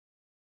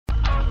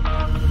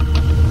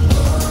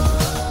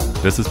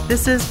This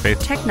is Faith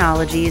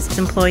Technologies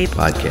Employee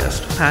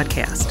Podcast.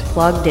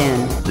 Plugged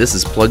in. This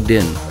is Plugged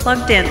In.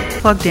 Plugged in.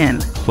 Plugged in.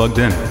 Plugged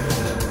in.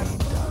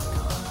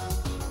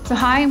 So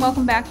hi and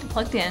welcome back to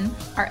Plugged In.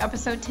 Our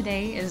episode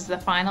today is the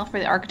final for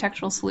the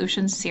Architectural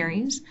Solutions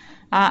series.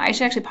 I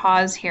should actually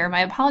pause here.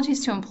 My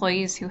apologies to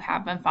employees who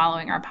have been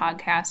following our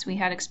podcast. We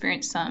had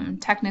experienced some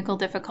technical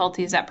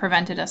difficulties that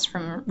prevented us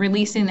from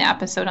releasing the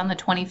episode on the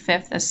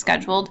 25th as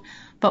scheduled,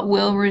 but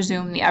will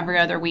resume the every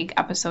other week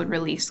episode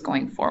release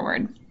going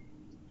forward.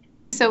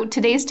 So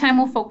today's time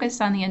will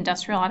focus on the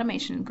Industrial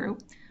Automation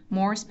Group.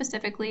 More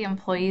specifically,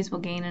 employees will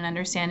gain an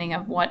understanding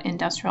of what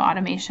industrial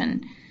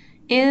automation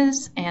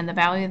is and the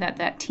value that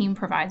that team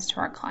provides to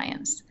our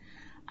clients.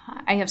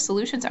 I have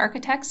solutions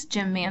architects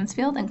Jim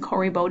Mansfield and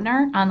Corey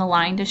Bodnar on the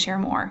line to share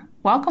more.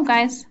 Welcome,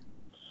 guys.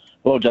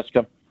 Hello,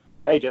 Jessica.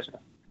 Hey, Jessica.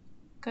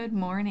 Good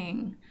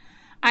morning.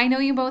 I know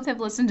you both have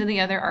listened to the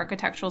other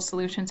Architectural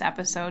Solutions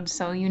episodes,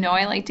 so you know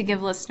I like to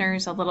give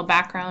listeners a little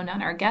background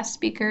on our guest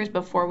speakers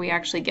before we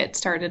actually get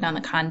started on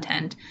the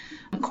content.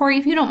 Corey,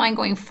 if you don't mind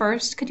going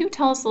first, could you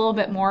tell us a little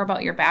bit more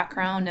about your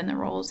background and the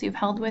roles you've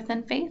held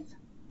within Faith?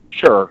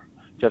 Sure,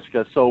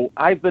 Jessica. So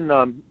I've been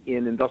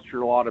in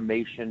industrial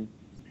automation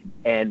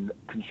and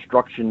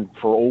construction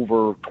for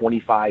over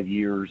 25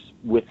 years.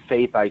 With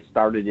Faith, I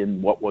started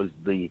in what was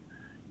the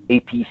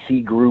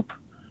APC group,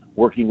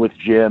 working with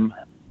Jim,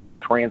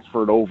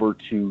 transferred over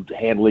to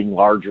handling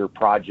larger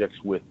projects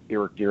with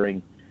Eric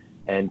Deering,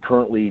 and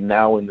currently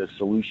now in the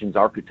solutions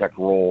architect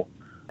role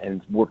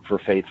and worked for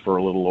Faith for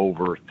a little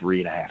over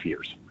 3.5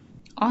 years.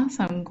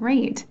 Awesome.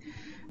 Great.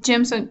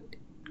 Jim, so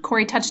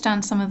Corey touched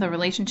on some of the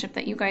relationship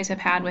that you guys have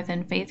had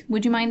within Faith.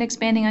 Would you mind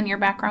expanding on your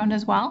background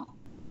as well?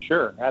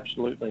 Sure,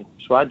 absolutely.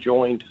 So I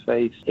joined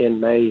Faith in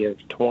May of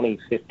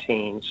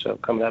 2015, so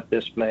coming up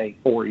this May,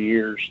 4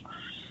 years.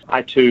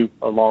 I, too,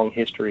 a long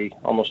history,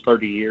 almost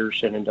 30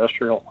 years in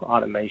industrial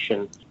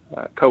automation,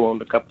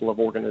 co-owned a couple of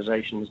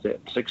organizations that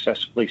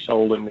successfully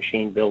sold in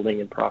machine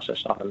building and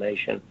process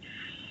automation.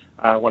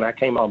 When I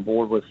came on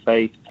board with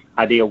Faith,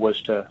 the idea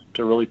was to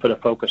really put a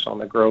focus on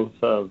the growth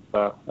of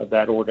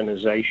that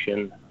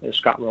organization. As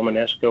Scott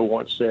Romanesco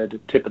once said,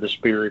 tip of the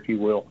spear, if you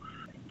will.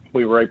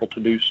 We were able to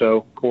do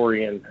so,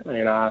 Corey and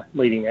I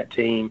leading that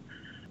team,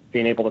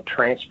 being able to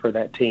transfer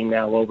that team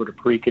now over to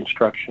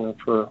pre-construction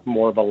for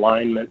more of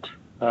alignment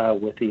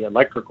with the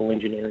electrical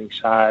engineering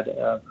side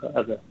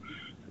of the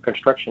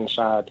construction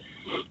side.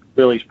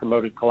 Really has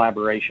promoted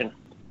collaboration.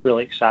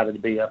 Really excited to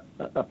be a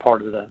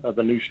part of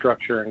the new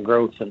structure and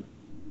growth and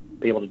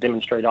be able to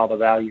demonstrate all the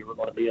value we're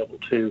going to be able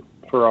to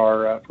for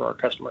our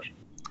customers.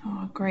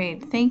 Oh,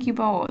 great. Thank you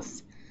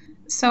both.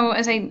 So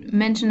as I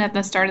mentioned at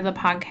the start of the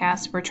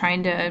podcast, we're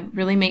trying to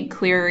really make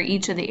clear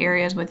each of the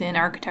areas within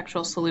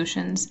Architectural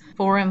Solutions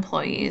for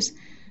employees.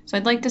 So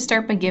I'd like to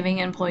start by giving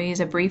employees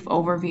a brief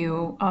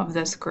overview of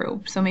this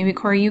group. So maybe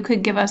Corey, you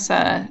could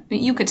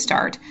you could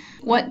start.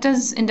 What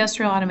does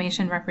industrial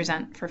automation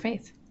represent for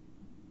Faith?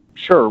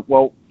 Sure.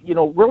 Well,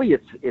 really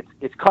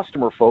it's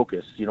customer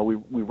focused.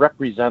 We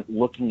represent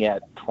looking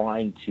at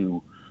trying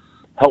to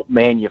help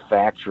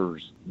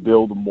manufacturers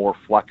build a more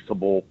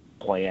flexible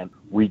plant,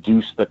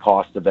 reduce the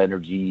cost of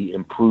energy,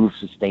 improve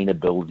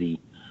sustainability,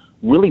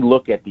 really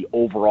look at the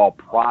overall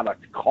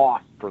product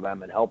cost for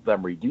them and help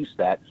them reduce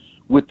that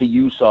with the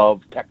use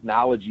of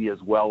technology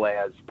as well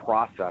as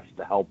process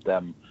to help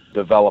them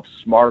develop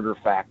smarter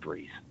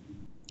factories.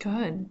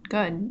 Good.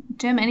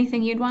 Jim,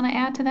 anything you'd want to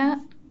add to that?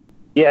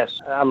 Yes,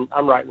 I'm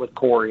right with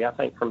Corey. I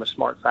think from a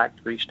smart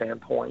factory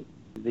standpoint,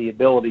 the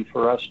ability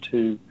for us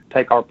to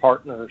take our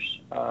partners'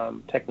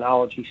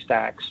 technology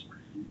stacks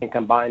and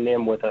combine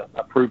them with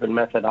a proven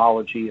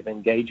methodology of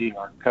engaging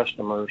our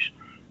customers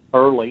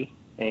early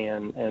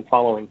and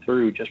following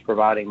through, just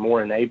providing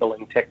more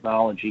enabling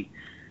technology.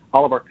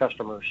 All of our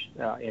customers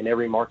in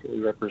every market we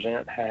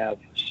represent have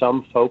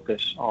some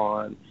focus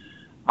on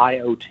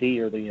IoT,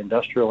 or the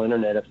Industrial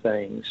Internet of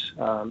Things,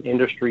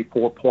 Industry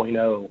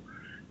 4.0,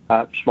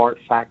 smart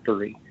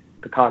factory,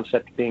 the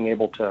concept of being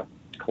able to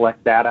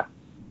collect data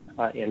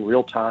in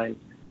real time,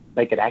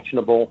 make it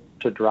actionable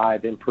to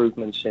drive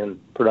improvements in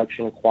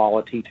production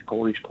quality, to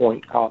Corey's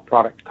point,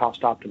 product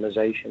cost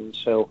optimization.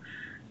 So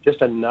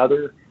just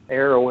another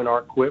arrow in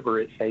our quiver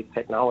at Faith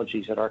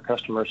Technologies that our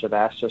customers have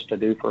asked us to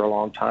do for a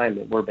long time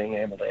that we're being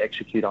able to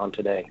execute on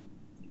today.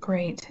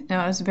 Great.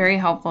 No, it's very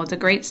helpful. It's a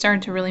great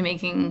start to really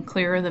making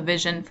clearer the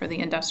vision for the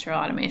Industrial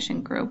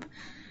Automation Group.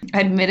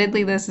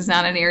 Admittedly, this is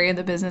not an area of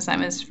the business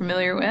I'm as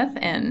familiar with,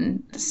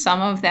 and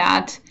some of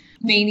that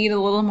may need a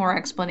little more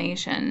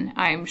explanation.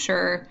 I'm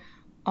sure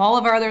all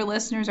of our other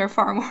listeners are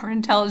far more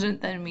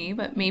intelligent than me,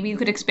 but maybe you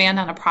could expand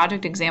on a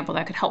project example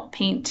that could help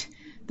paint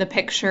the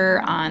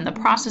picture on the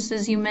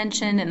processes you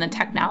mentioned and the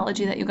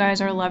technology that you guys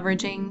are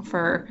leveraging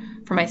for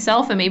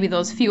myself and maybe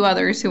those few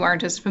others who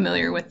aren't as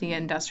familiar with the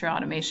industrial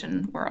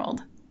automation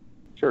world.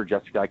 Sure,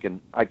 Jessica,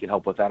 I can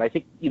help with that. I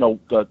think,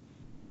 to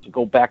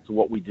go back to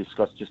what we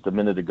discussed just a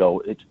minute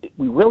ago,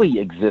 we really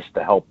exist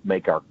to help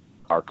make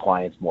our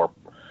clients more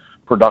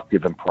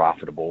productive and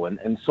profitable.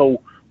 And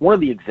so one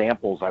of the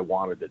examples I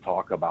wanted to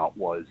talk about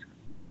was,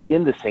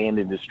 in the sand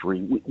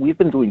industry, we've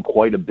been doing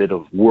quite a bit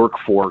of work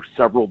for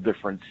several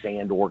different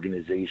sand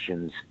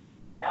organizations,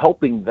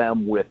 helping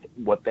them with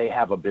what they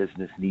have a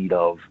business need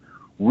of,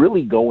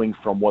 really going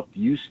from what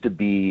used to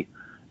be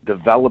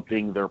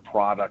developing their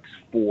products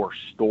for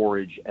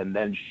storage and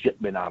then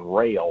shipment on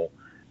rail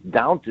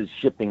down to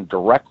shipping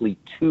directly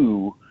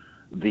to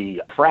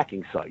the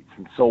fracking sites.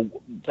 And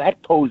so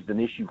that posed an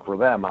issue for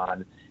them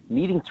on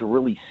needing to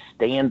really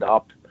stand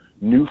up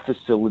new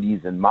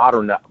facilities and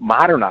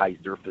modernize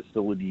their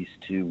facilities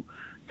to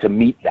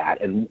meet that.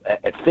 And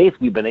at Faith,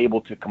 we've been able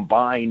to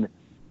combine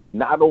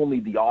not only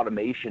the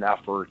automation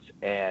efforts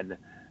and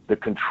the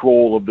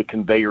control of the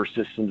conveyor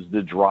systems,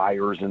 the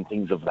dryers and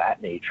things of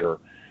that nature,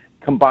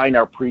 combine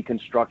our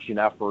pre-construction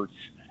efforts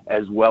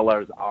as well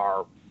as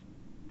our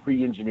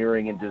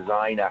pre-engineering and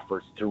design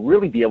efforts to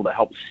really be able to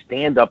help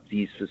stand up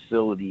these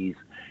facilities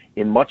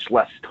in much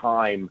less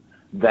time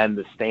than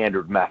the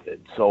standard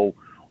method. So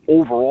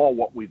overall,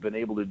 what we've been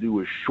able to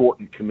do is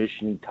shorten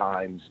commissioning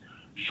times,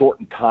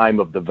 shorten time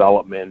of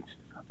development,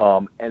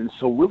 and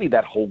so really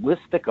that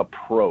holistic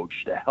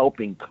approach to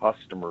helping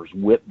customers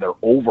with their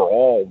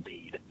overall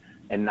need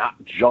and not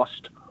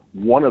just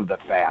one of the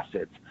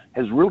facets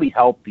has really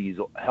helped these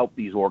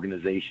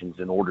organizations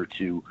in order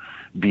to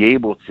be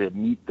able to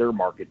meet their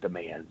market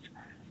demands.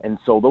 And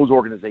so those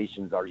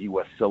organizations are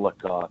U.S.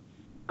 Silica,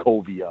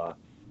 Covia,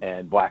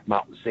 and Black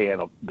Mountain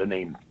Sand, to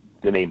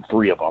name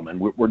three of them. And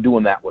we're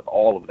doing that with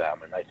all of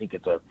them. And I think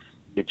it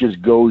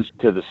just goes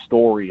to the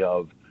story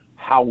of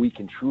how we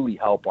can truly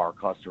help our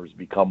customers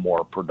become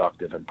more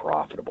productive and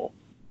profitable.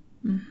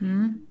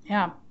 Mm-hmm.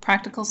 Yeah,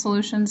 practical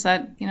solutions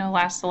that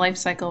last the life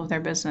cycle of their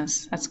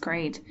business. That's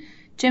great.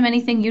 Jim,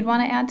 anything you'd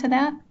want to add to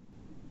that?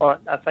 Well,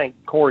 I think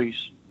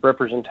Corey's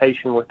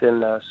representation within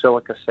the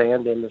silica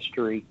sand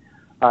industry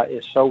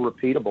is so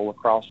repeatable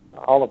across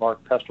all of our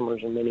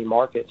customers in many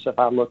markets. If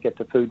I look at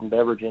the food and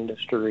beverage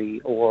industry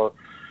or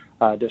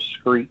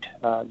discrete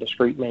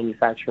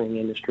manufacturing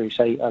industry,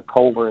 say a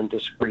Kohler and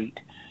Discrete,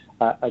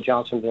 a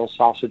Johnsonville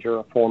Sausage or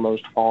a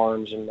Foremost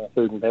Farms in the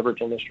food and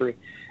beverage industry,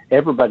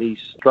 everybody's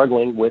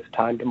struggling with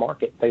time to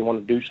market. They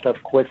want to do stuff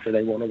quicker.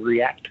 They want to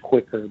react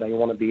quicker. They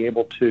want to be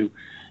able to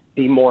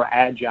be more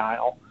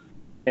agile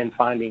and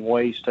finding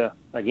ways to,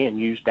 again,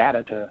 use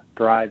data to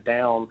drive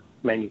down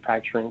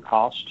manufacturing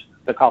costs,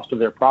 the cost of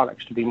their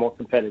products, to be more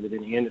competitive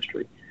in the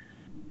industry.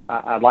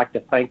 I'd like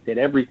to think that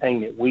everything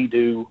that we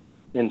do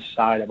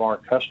inside of our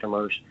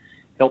customers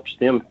helps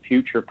them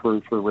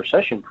future-proof or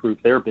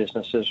recession-proof their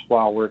businesses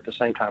while we're at the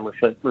same time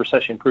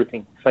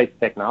recession-proofing Faith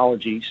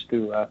Technologies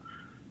through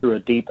a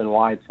deep and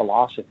wide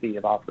philosophy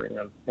of offering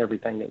them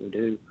everything that we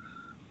do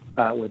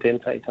within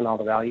Faith and all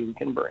the value we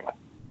can bring.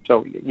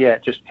 So yeah,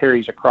 it just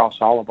carries across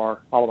all of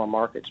our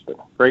markets. But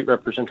great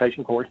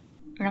representation, Corey.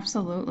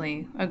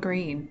 Absolutely,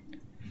 agreed.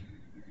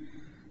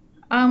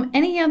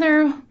 Any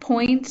other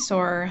points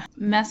or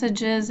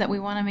messages that we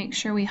want to make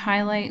sure we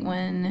highlight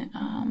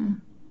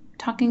when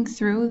talking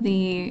through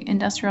the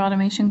Industrial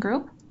Automation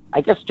Group? I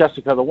guess,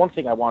 Jessica, the one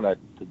thing I want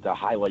to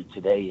highlight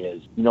today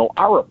is,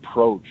 our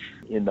approach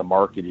in the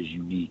market is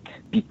unique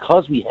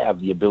because we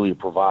have the ability to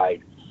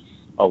provide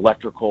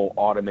electrical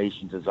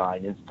automation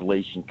design,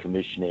 installation,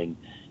 commissioning,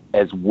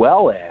 as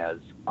well as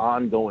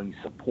ongoing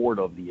support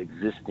of the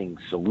existing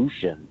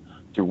solution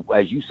through,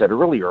 as you said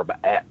earlier,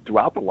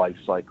 throughout the life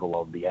cycle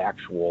of the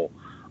actual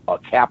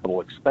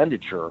capital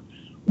expenditure.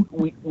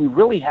 We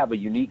really have a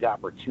unique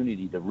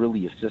opportunity to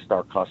really assist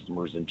our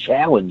customers and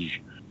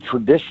challenge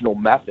traditional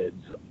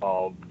methods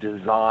of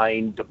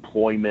design,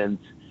 deployment,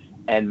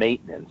 and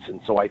maintenance.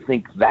 And so I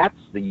think that's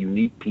the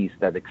unique piece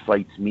that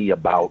excites me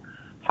about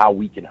how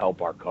we can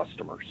help our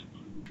customers.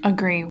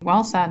 Agree.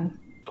 Well said.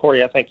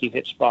 Corey, I think you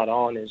hit spot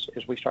on as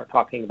we start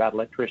talking about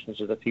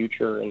electricians of the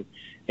future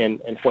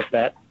and what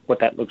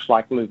that looks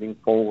like moving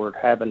forward.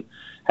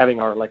 Having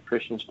our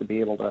electricians to be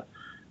able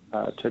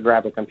to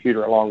grab a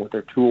computer along with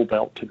their tool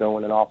belt to go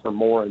in and offer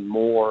more and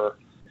more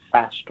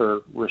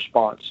faster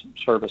response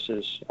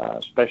services,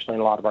 especially in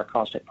a lot of our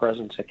constant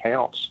presence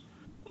accounts,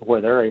 where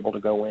they're able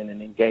to go in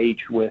and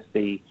engage with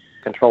the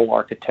control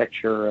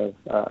architecture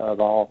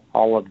of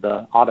all of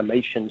the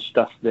automation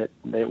stuff that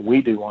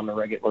we do on a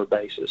regular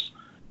basis.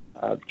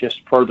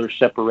 Just further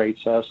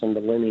separates us and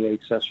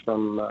delineates us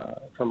from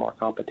our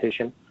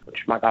competition,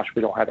 which, my gosh,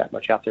 we don't have that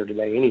much out there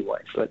today anyway.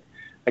 But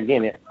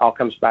again, it all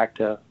comes back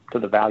to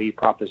the value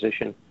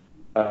proposition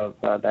of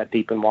that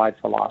deep and wide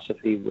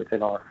philosophy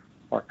within our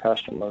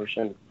customers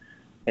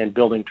and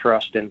building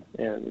trust in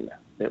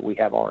that we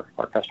have our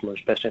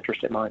customers' best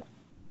interest in mind.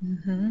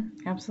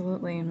 Mm-hmm.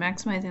 Absolutely. And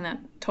maximizing that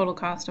total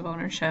cost of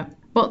ownership.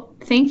 Well,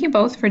 thank you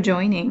both for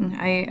joining.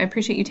 I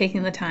appreciate you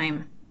taking the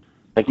time.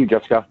 Thank you,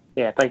 Jessica.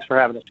 Yeah, thanks for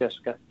having us,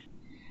 Jessica.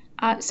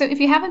 So if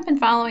you haven't been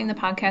following the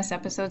podcast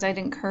episodes, I'd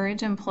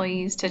encourage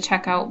employees to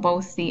check out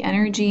both the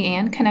energy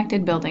and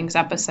connected buildings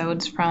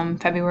episodes from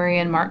February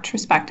and March,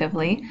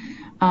 respectively,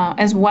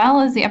 as well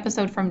as the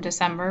episode from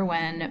December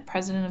when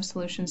President of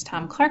Solutions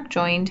Tom Clark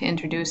joined to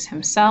introduce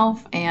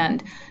himself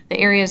and the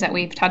areas that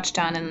we've touched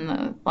on in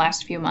the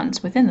last few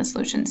months within the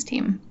Solutions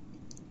team.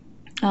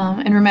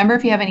 And remember,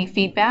 if you have any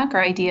feedback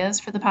or ideas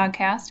for the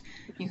podcast,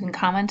 you can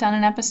comment on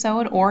an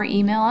episode or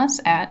email us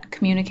at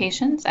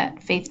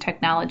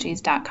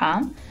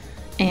communications@faithtechnologies.com.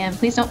 And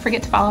please don't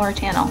forget to follow our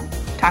channel.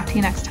 Talk to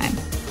you next time.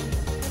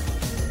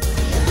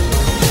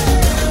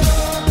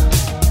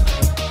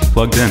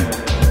 Plugged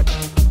in.